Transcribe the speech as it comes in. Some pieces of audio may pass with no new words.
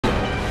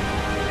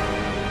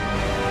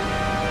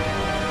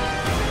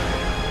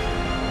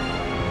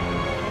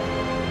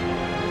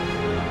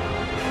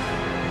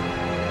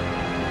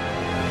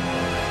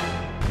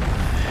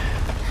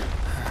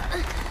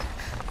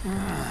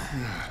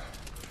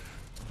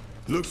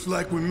Looks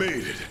like we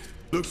made it.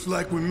 Looks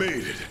like we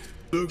made it.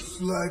 Looks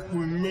like we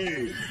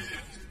made it.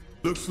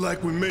 Looks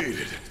like we made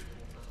it.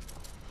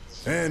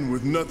 And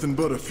with nothing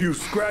but a few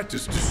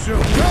scratches to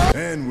show.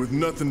 And with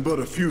nothing but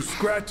a few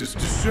scratches to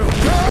show.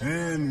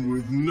 And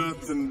with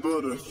nothing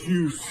but a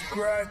few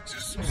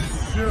scratches to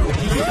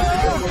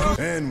show.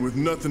 And with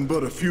nothing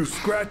but a few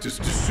scratches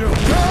to show.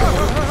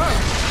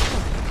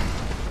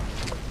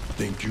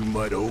 Think you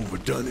might have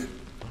overdone it?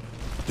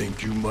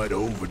 Think you might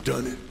have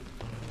overdone it?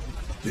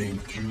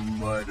 Think you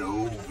might have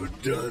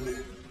overdone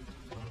it?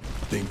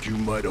 Think you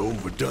might have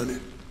overdone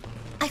it?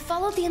 I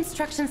followed the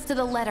instructions to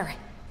the letter.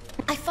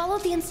 I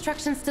followed the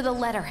instructions to the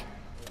letter.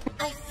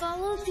 I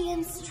followed the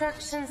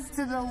instructions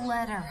to the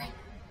letter.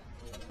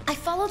 I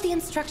followed the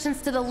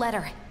instructions to the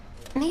letter.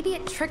 Maybe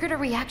it triggered a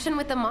reaction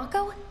with the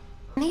Mako?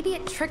 Maybe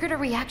it triggered a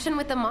reaction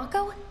with the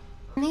Mako?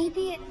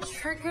 Maybe it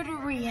triggered a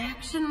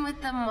reaction with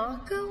the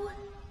Mako?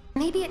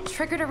 Maybe it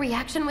triggered a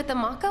reaction with the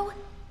Mako?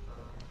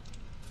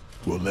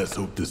 Well, let's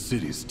hope the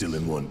city's still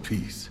in one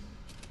piece.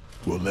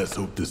 Well, let's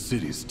hope the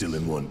city's still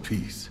in one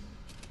piece.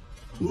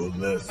 Well,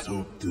 let's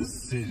hope the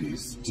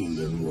city's still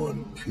in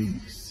one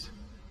piece.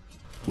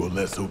 Well,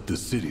 let's hope the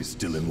city's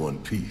still in one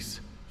piece.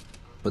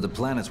 But the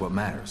planet's what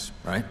matters,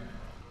 right?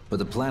 But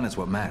the planet's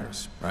what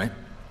matters, right?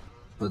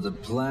 But the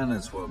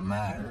planet's what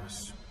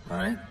matters,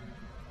 right?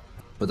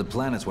 But the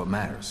planet's what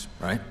matters,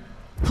 right?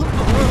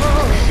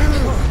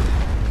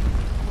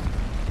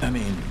 I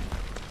mean,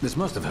 this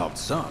must have helped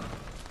some.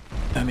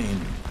 I mean,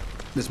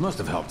 this must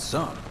have helped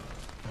some.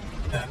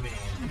 I mean,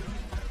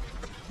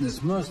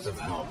 this must have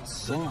helped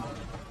some.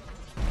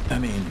 I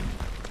mean,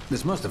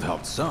 this must have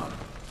helped some.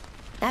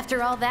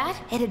 After all that,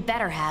 it had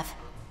better have.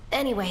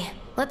 Anyway,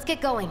 let's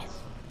get going.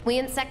 We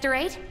in Sector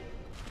 8?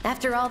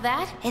 After all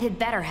that, it had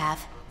better have.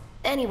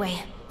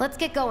 Anyway, let's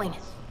get going.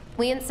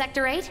 We in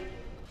Sector 8?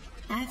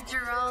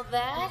 After all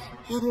that,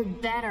 it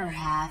had better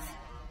have.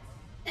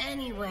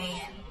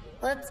 Anyway,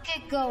 let's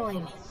get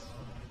going.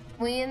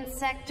 We in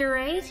Sector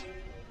 8?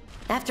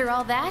 After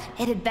all that,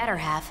 it had better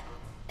have.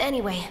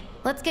 Anyway,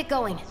 let's get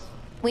going.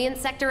 We in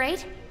Sector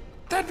 8?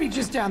 That'd be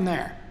just down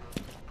there.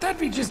 That'd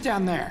be just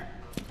down there.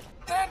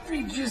 That'd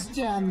be just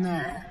down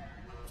there.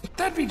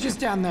 That'd be just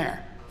down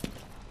there.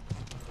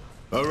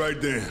 All right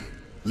then,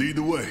 lead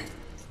the way.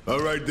 All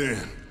right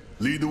then,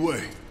 lead the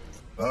way.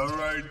 All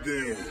right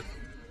then,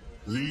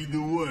 lead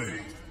the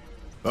way.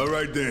 All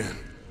right then,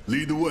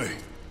 lead the way.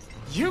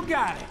 You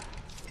got it.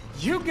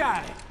 You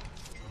got it.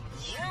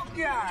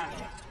 You got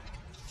it.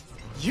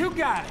 You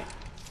got it.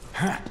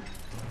 Huh.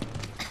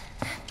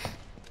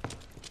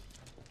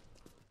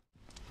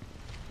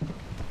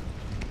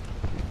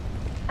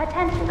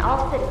 Attention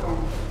all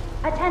citizens.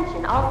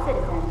 Attention all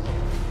citizens.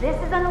 This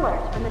is an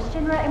alert from the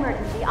Shinra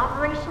Emergency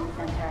Operations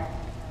Center.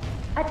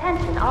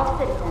 Attention all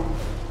citizens.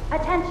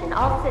 Attention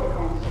all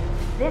citizens.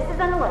 This is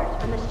an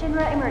alert from the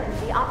Shinra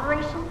Emergency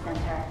Operations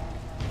Center.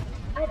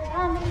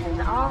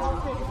 Attention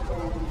all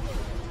citizens.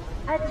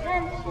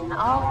 Attention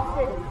all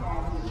citizens.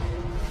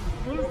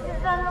 This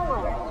is an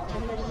alert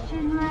from the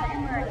Shinra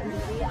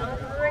Emergency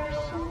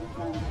Operations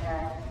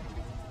Center.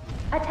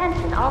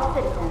 Attention all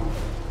citizens.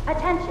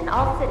 Attention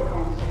all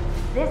citizens.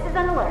 This is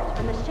an alert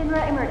from the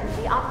Shinra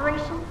Emergency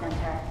Operations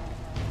Center.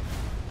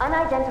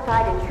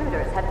 Unidentified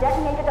intruders have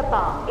detonated a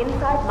bomb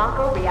inside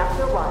Mako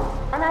Reactor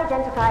 1.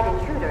 Unidentified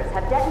intruders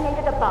have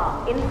detonated a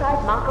bomb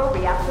inside Mako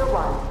Reactor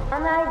 1.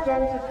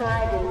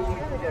 Unidentified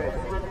intruders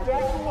have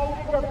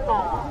detonated a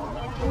bomb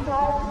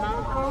inside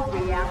Mako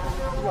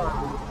Reactor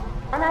 1.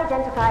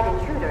 Unidentified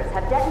intruders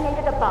have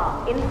detonated a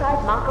bomb inside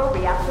Mako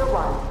Reactor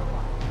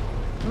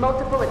 1.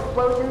 Multiple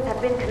explosions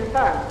have been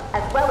confirmed,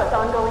 as well as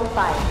ongoing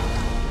fire.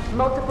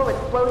 Multiple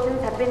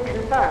explosions have been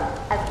confirmed,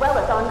 as well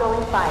as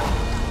ongoing fire.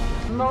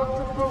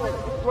 Multiple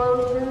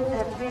explosions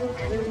have been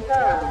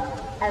confirmed,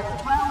 as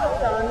well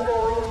as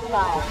ongoing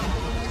fire.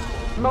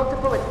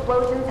 Multiple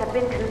explosions have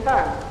been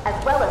confirmed, as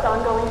well as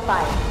ongoing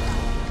fire.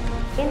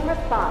 In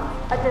response,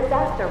 a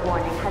disaster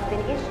warning has been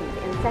issued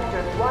in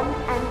Sectors 1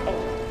 and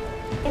 8.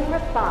 In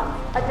response,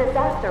 a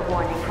disaster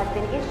warning has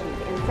been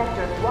issued in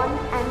Sectors 1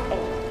 and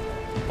 8.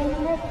 In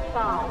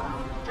response,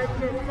 a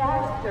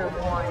disaster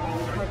warning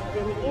has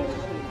been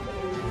issued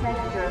in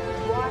Sectors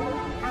 1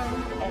 and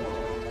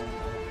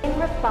 8. In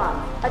response,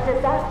 a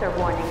disaster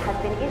warning has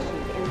been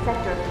issued in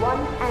Sectors 1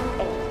 and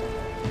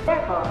 8.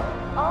 Therefore,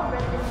 all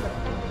residents of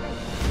Sector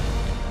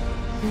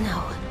 8...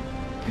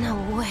 No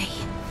way.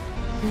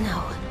 No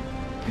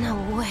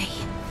way.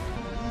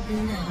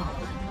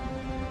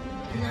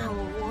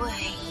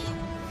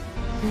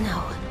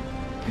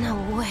 No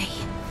way.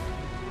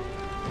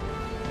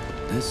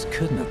 This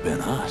couldn't have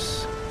been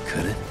us,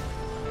 could it?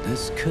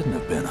 This couldn't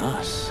have been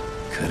us,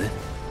 could it?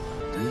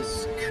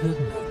 This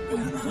couldn't have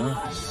been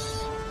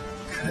us,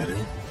 could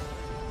it?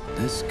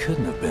 This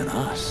couldn't have been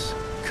us,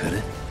 could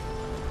it?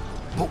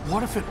 But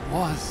what if it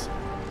was?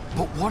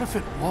 But what if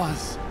it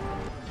was?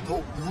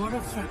 But what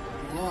if it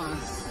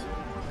was?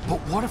 But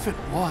what if it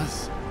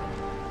was?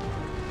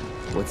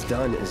 What's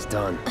done is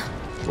done.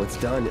 What's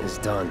done is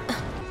done.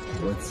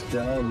 What's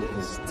done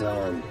is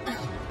done.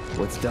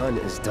 What's done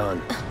is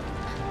done.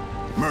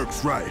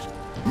 Merc's right.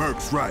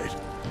 Merc's right.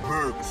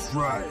 Merc's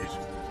right.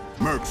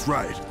 Merc's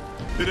right.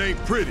 It ain't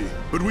pretty,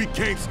 but we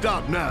can't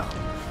stop now.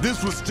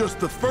 This was just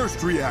the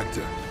first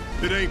reactor.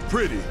 It ain't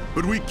pretty,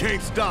 but we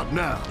can't stop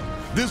now.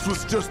 This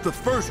was just the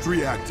first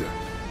reactor.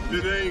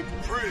 It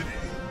ain't pretty,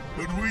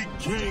 but we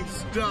can't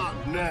stop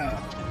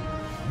now.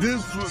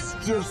 This was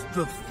just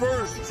the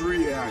first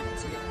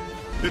reactor.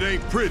 It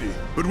ain't pretty,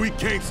 but we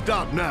can't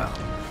stop now.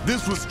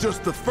 This was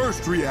just the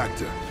first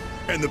reactor.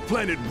 And the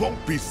planet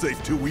won't be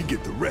safe till we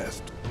get the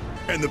rest.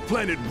 And the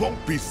planet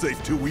won't be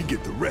safe till we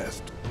get the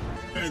rest.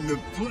 And the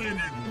planet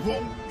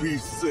won't be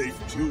safe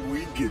till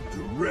we get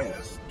the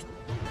rest.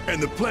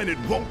 And the planet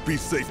won't be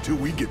safe till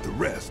we get the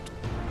rest.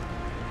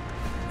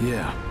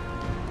 Yeah.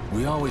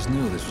 We always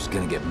knew this was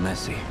gonna get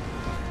messy.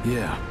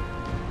 Yeah.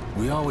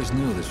 We always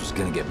knew this was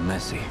gonna get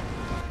messy.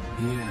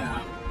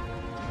 Yeah.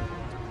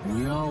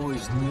 We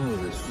always knew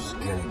this was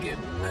gonna get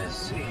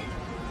messy.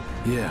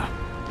 Yeah.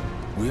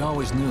 We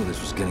always knew this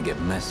was gonna get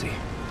messy.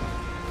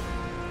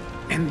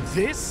 And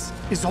this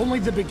is only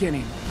the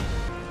beginning.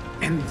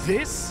 And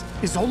this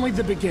is only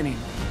the beginning.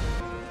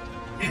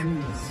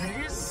 And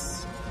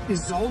this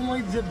is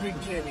only the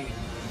beginning.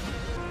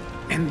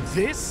 And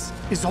this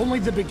is only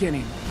the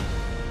beginning.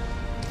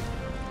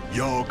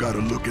 Y'all gotta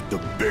look at the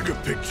bigger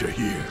picture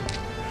here.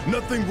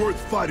 Nothing worth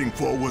fighting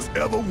for was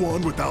ever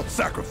won without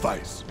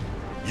sacrifice.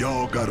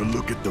 Y'all gotta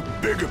look at the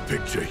bigger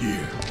picture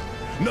here.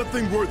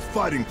 Nothing worth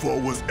fighting for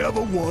was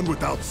ever won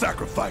without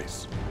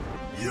sacrifice.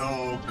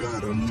 Y'all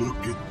gotta look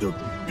at the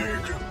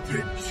bigger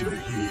picture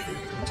here.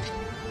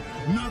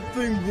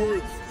 Nothing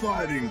worth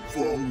fighting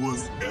for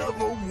was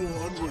ever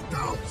won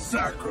without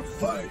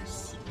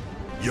sacrifice.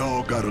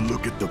 Y'all gotta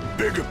look at the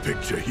bigger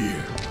picture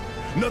here.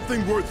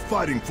 Nothing worth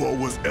fighting for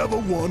was ever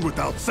won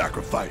without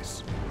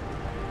sacrifice.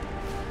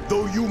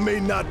 Though you may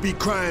not be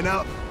crying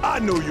out, I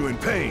know you're in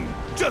pain,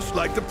 just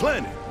like the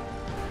planet.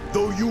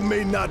 Though you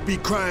may not be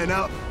crying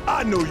out,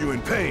 I know you're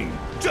in pain,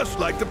 just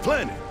like the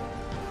planet.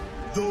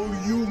 Though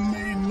you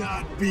may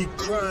not be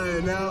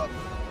crying out,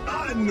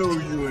 I know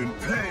you're in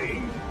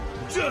pain,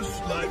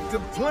 just like the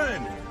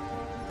planet.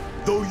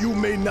 Though you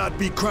may not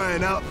be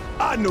crying out,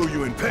 I know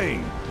you're in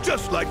pain,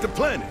 just like the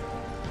planet.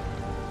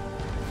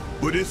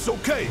 But it's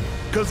okay,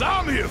 'cause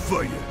I'm here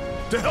for you,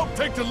 to help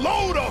take the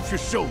load off your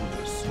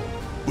shoulders.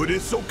 But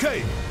it's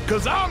okay,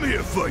 'cause I'm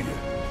here for you,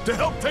 to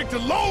help take the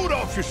load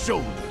off your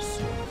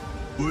shoulders.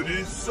 But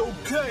it's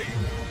okay,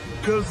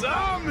 'cause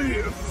I'm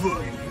here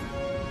for you,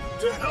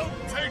 to help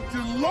take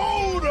the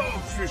load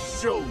off your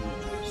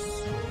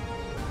shoulders.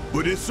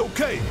 But it's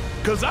okay,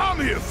 'cause I'm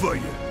here for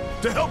you,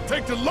 to help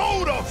take the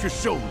load off your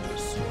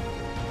shoulders.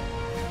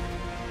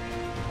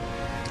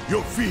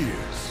 Your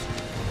fears,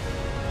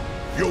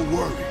 your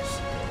worries,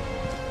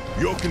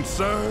 your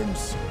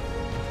concerns,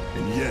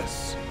 and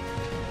yes,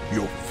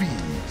 your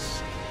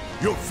fees.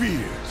 Your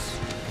fears,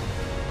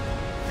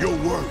 your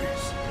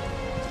worries,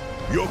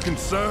 your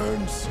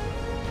concerns,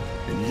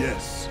 and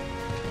yes,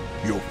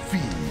 your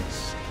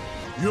fees.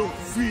 Your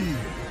fears,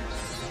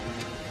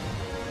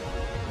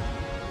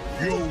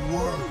 your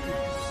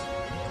worries,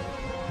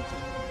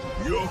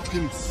 your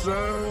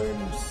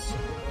concerns,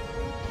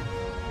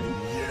 and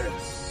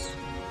yes,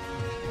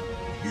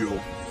 your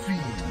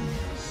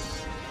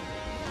fees.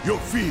 Your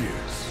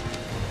fears,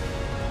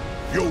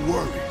 your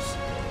worries,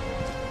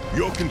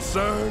 your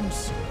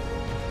concerns,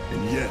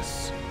 and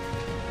yes,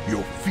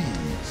 your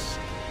fees.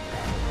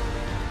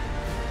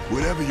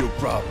 Whatever your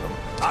problem,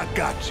 I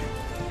got you.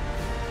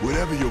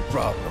 Whatever your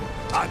problem,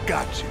 I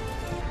got you.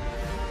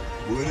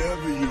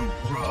 Whatever your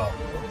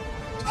problem,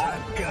 I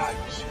got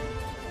you.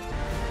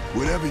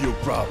 Whatever your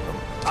problem,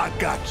 I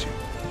got you.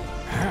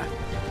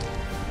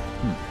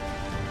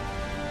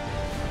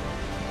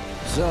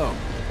 So,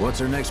 what's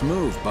our next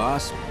move,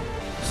 boss?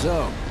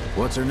 So,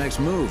 what's our next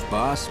move,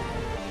 boss?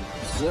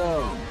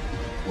 So,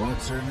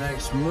 what's our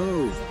next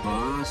move,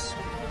 boss?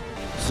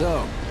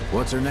 So,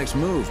 what's our next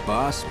move,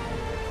 boss?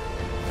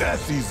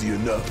 That's easy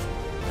enough.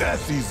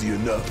 That's easy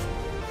enough.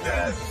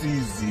 That's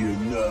easy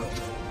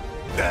enough.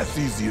 That's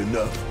easy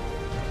enough.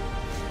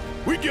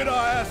 We get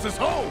our asses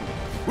home.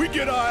 We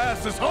get our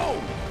asses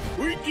home.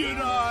 We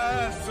get our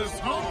asses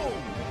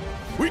home.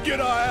 We get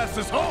our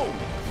asses home.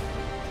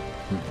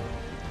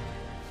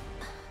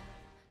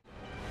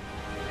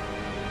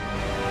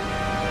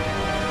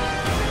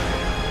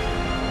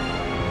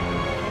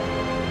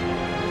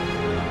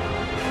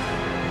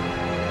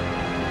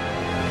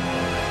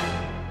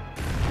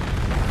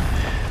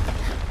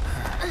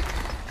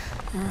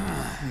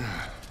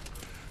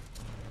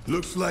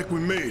 Looks like we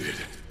made it.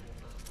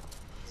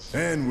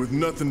 And with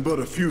nothing but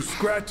a few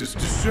scratches to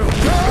show.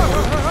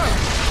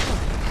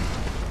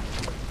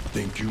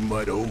 Think you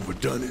might have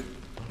overdone it?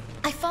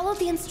 I followed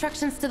the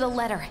instructions to the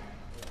letter.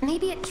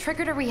 Maybe it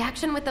triggered a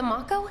reaction with the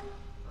Mako?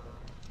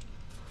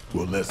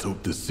 Well, let's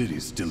hope the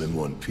city's still in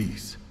one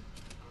piece.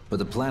 But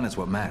the planet's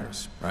what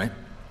matters, right?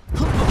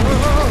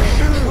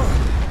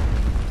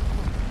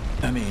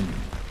 I mean,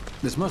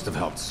 this must have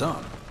helped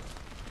some.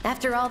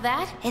 After all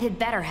that, it had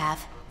better have.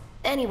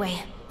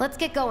 Anyway, let's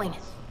get going.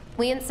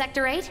 We in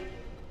Sector 8?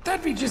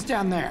 That'd be just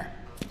down there.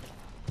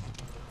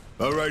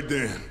 All right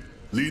then,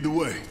 lead the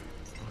way.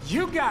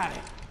 You got it.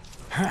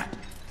 Huh.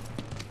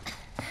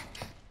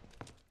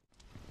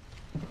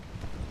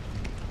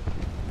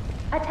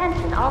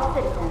 Attention all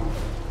citizens.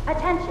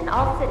 Attention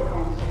all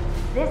citizens.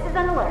 This is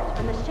an alert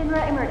from the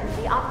Shinra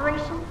Emergency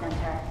Operations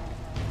Center.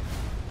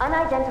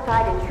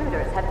 Unidentified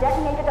intruders have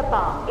detonated a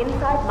bomb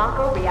inside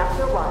Mako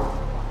Reactor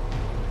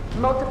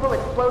 1. Multiple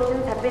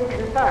explosions have been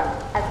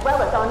confirmed, as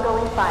well as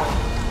ongoing fire.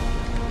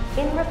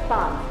 In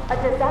response, a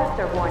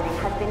disaster warning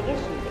has been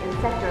issued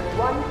in Sectors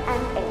 1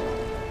 and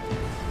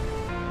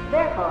 8.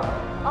 Therefore,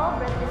 all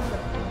residents of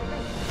Sector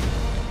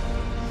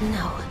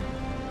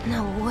 8...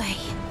 No way.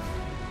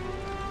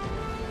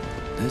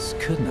 This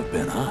couldn't have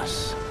been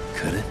us,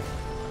 could it?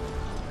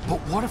 But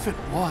what if it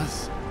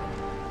was?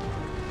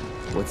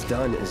 What's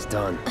done is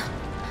done.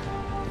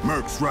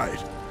 Merc's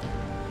right.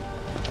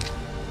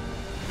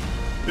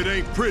 It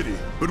ain't pretty,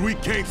 but we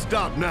can't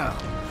stop now.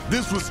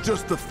 This was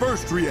just the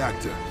first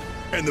reactor,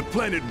 and the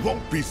planet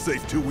won't be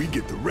safe till we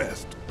get the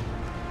rest.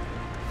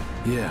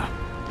 Yeah.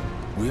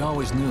 We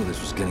always knew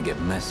this was gonna get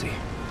messy.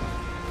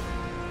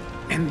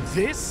 And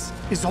this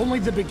is only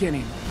the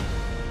beginning.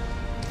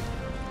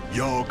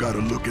 Y'all gotta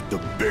look at the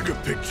bigger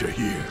picture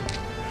here.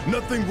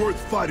 Nothing worth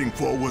fighting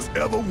for was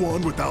ever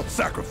won without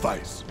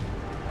sacrifice.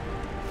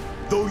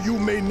 Though you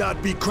may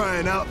not be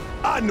crying out,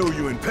 I know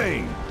you're in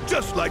pain,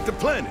 just like the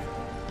planet.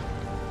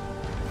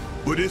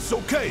 But it's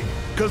okay,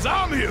 'cause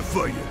I'm here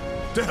for you,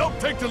 to help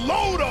take the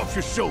load off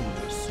your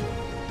shoulders.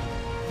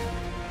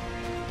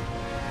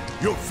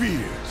 Your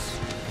fears,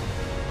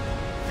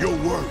 your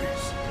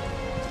worries,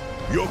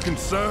 your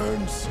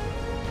concerns,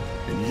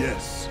 and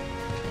yes,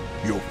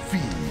 your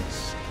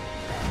fees.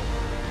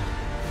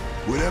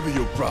 Whatever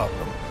your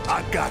problem,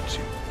 I got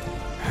you.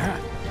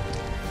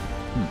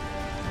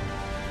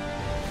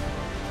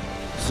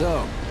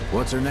 So,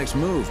 what's our next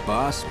move,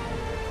 boss?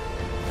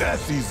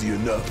 That's easy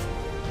enough.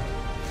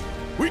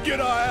 We get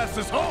our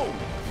asses home!